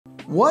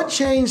What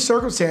changed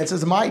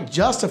circumstances might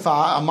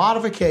justify a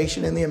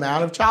modification in the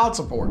amount of child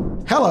support?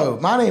 Hello,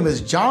 my name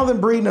is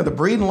Jonathan Breeden of the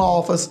Breeden Law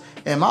Office,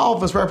 and my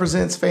office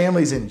represents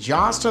families in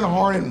Johnston,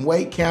 Harnett, and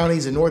Wake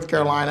counties in North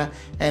Carolina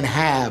and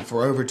have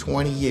for over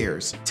 20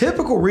 years.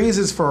 Typical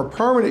reasons for a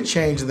permanent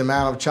change in the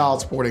amount of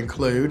child support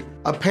include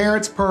a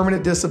parent's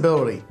permanent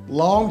disability,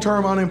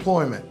 long-term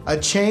unemployment, a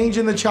change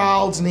in the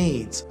child's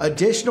needs,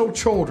 additional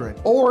children,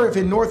 or if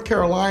in North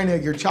Carolina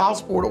your child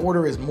support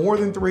order is more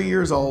than 3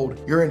 years old,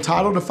 you're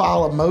entitled to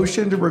file a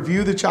motion to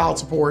review the child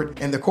support,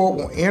 and the court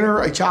will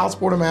enter a child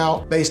support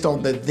amount based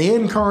on the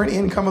then current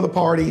income of the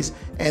parties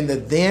and the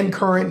then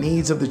current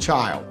needs of the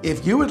child.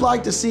 If you would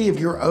like to see if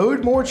you're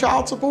owed more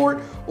child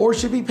support or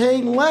should be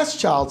paying less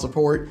child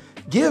support,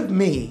 give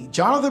me,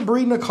 Jonathan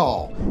Breeden, a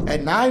call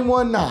at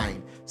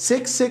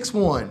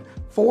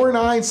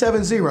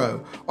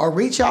 919-661-4970 or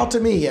reach out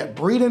to me at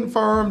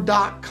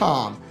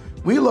breedenfirm.com.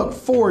 We look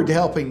forward to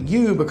helping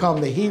you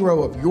become the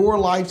hero of your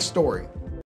life story.